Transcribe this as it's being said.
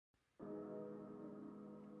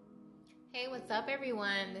Hey, what's up,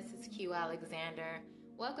 everyone? This is Q Alexander.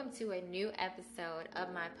 Welcome to a new episode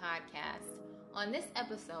of my podcast. On this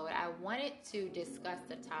episode, I wanted to discuss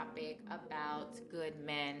the topic about good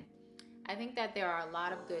men. I think that there are a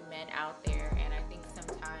lot of good men out there, and I think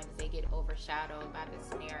sometimes they get overshadowed by this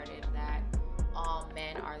narrative that all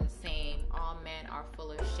men are the same, all men are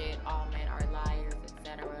full of shit, all men are liars,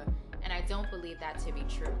 etc. And I don't believe that to be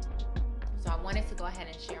true. So I wanted to go ahead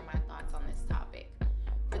and share my thoughts on this topic.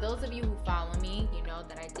 For those of you who follow me, you know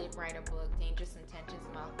that I did write a book, Dangerous Intentions,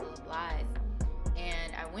 Mouthful of Lies.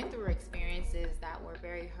 And I went through experiences that were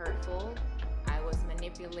very hurtful. I was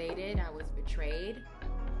manipulated, I was betrayed,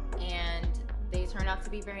 and they turned out to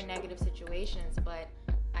be very negative situations, but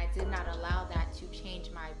I did not allow that to change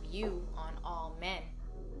my view on all men.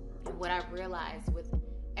 And what I've realized with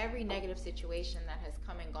every negative situation that has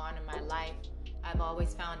come and gone in my life, I've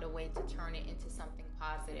always found a way to turn it into something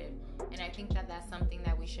positive. And I think that that's something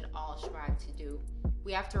that we should all strive to do.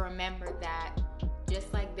 We have to remember that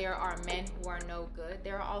just like there are men who are no good,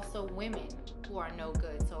 there are also women who are no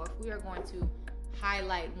good. So if we are going to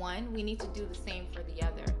highlight one, we need to do the same for the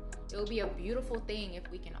other. It will be a beautiful thing if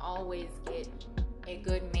we can always get a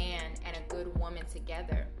good man and a good woman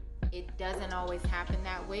together. It doesn't always happen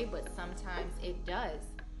that way, but sometimes it does.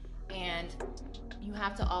 And you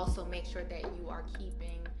have to also make sure that you are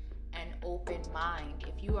keeping an open mind.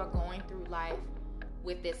 If you are going through life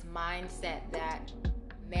with this mindset that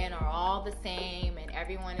men are all the same and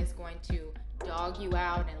everyone is going to dog you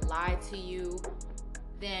out and lie to you,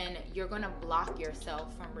 then you're going to block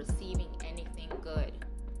yourself from receiving anything good.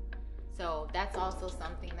 So that's also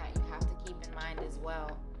something that you have to keep in mind as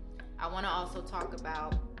well. I want to also talk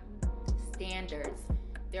about standards.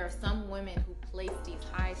 There are some women who place these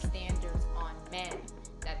high standards on men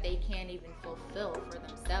that they can't even fulfill for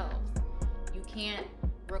themselves. You can't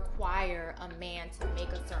require a man to make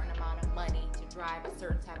a certain amount of money, to drive a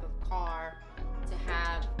certain type of car, to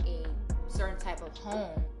have a certain type of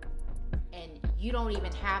home, and you don't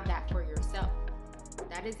even have that for yourself.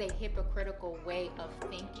 That is a hypocritical way of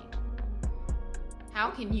thinking. How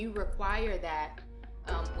can you require that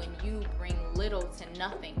when you bring little to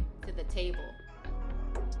nothing to the table?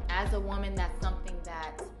 As a woman, that's something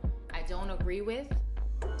that I don't agree with.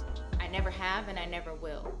 I never have and I never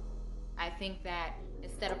will. I think that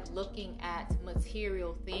instead of looking at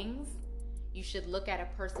material things, you should look at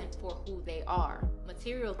a person for who they are.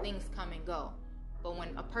 Material things come and go. But when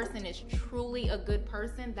a person is truly a good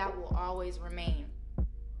person, that will always remain.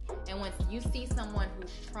 And when you see someone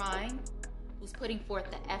who's trying, who's putting forth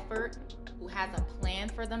the effort, who has a plan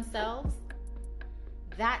for themselves,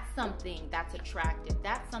 that's something that's attractive.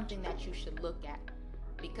 That's something that you should look at,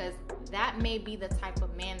 because that may be the type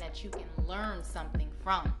of man that you can learn something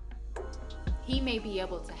from. He may be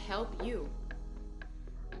able to help you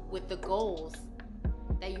with the goals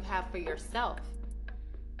that you have for yourself.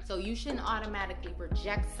 So you shouldn't automatically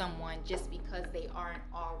reject someone just because they aren't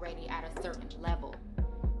already at a certain level.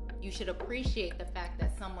 You should appreciate the fact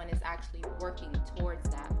that someone is actually working towards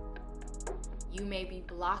that. You may be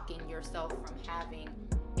blocking yourself from having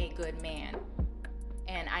a good man.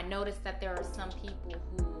 And I noticed that there are some people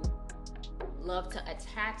who love to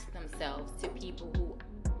attach themselves to people who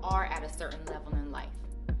are at a certain level in life.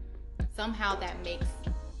 Somehow that makes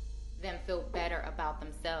them feel better about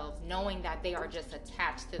themselves, knowing that they are just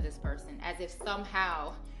attached to this person, as if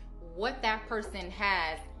somehow what that person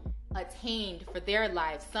has attained for their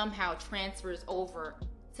life somehow transfers over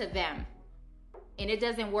to them. And it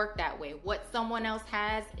doesn't work that way. What someone else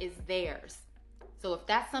has is theirs. So if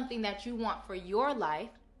that's something that you want for your life,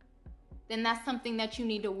 then that's something that you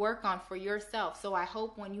need to work on for yourself. So I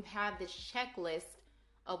hope when you have this checklist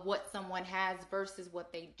of what someone has versus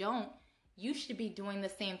what they don't, you should be doing the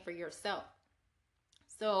same for yourself.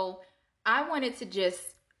 So I wanted to just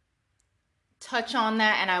touch on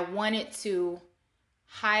that, and I wanted to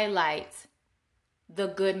highlight the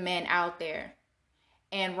good men out there.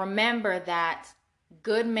 And remember that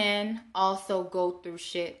good men also go through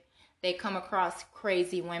shit. They come across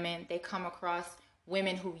crazy women. They come across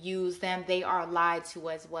women who use them. They are lied to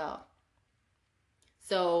as well.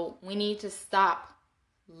 So we need to stop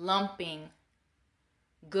lumping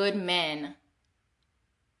good men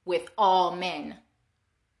with all men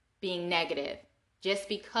being negative. Just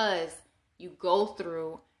because you go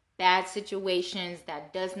through bad situations,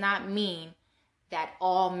 that does not mean that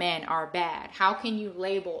all men are bad. How can you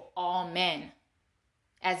label all men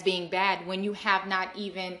as being bad when you have not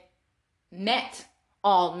even met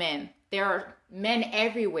all men? There are men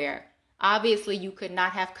everywhere. Obviously, you could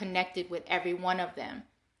not have connected with every one of them.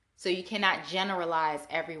 So you cannot generalize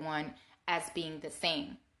everyone as being the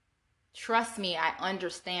same. Trust me, I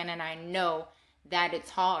understand and I know that it's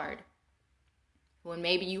hard. When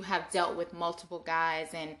maybe you have dealt with multiple guys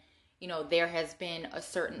and, there has been a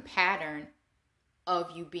certain pattern of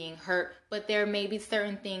you being hurt, but there may be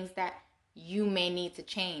certain things that you may need to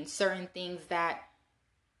change, certain things that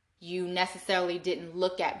you necessarily didn't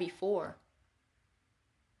look at before.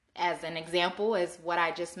 As an example, as what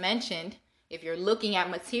I just mentioned, if you're looking at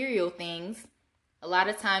material things, a lot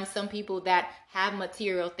of times some people that have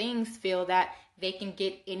material things feel that they can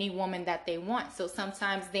get any woman that they want. So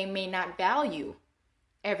sometimes they may not value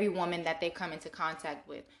every woman that they come into contact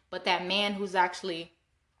with. But that man who's actually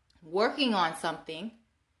working on something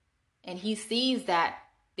and he sees that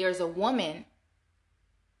there's a woman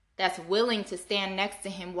that's willing to stand next to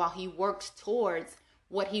him while he works towards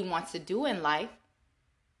what he wants to do in life,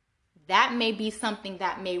 that may be something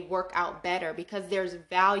that may work out better because there's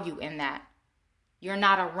value in that. You're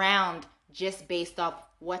not around just based off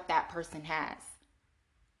what that person has.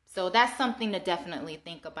 So that's something to definitely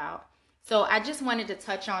think about. So I just wanted to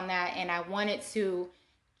touch on that, and I wanted to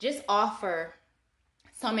just offer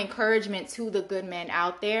some encouragement to the good men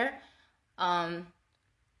out there.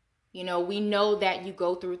 We know that you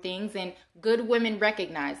go through things, and good women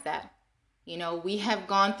recognize that. We have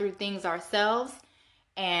gone through things ourselves,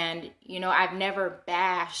 and, I've never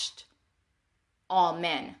bashed all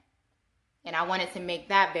men. And I wanted to make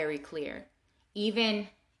that very clear. Even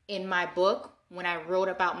in my book, when I wrote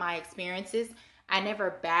about my experiences, I never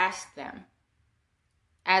bashed them.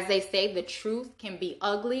 As they say, the truth can be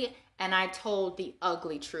ugly, and I told the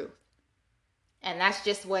ugly truth. And that's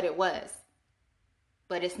just what it was.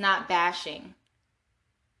 But it's not bashing.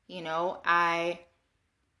 I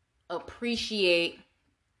appreciate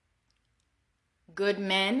good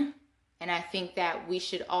men, and I think that we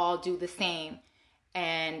should all do the same.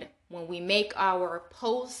 And when we make our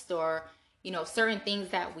posts or, certain things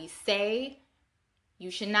that we say, you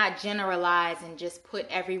should not generalize and just put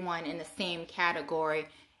everyone in the same category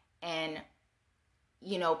and,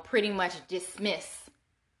 pretty much dismiss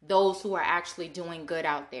those who are actually doing good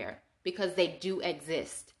out there, because they do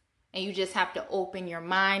exist. And you just have to open your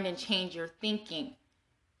mind and change your thinking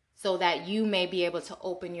so that you may be able to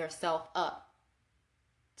open yourself up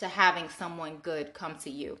to having someone good come to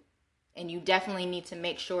you. And you definitely need to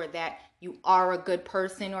make sure that you are a good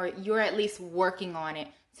person, or you're at least working on it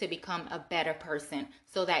to become a better person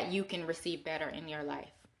so that you can receive better in your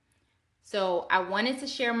life. So I wanted to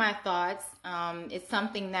share my thoughts. It's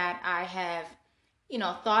something that I have,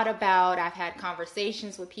 thought about. I've had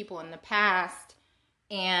conversations with people in the past,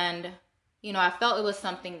 and, I felt it was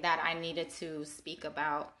something that I needed to speak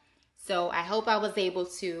about. So I hope I was able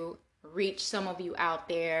to reach some of you out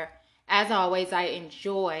there. As always, I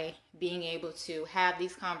enjoy being able to have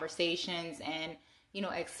these conversations and,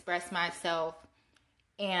 express myself.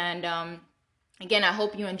 And again, I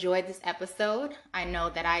hope you enjoyed this episode. I know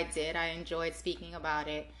that I did. I enjoyed speaking about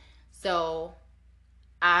it. So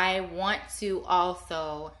I want to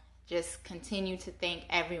also just continue to thank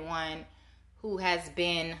everyone who has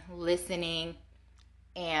been listening.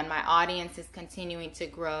 And my audience is continuing to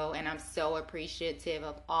grow, and I'm so appreciative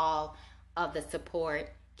of all of the support.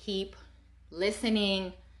 Keep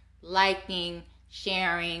listening, liking,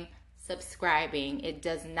 sharing, subscribing. It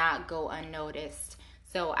does not go unnoticed.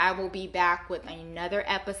 So I will be back with another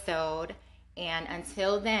episode. And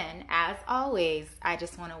until then, as always, I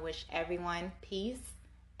just want to wish everyone peace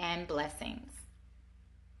and blessings.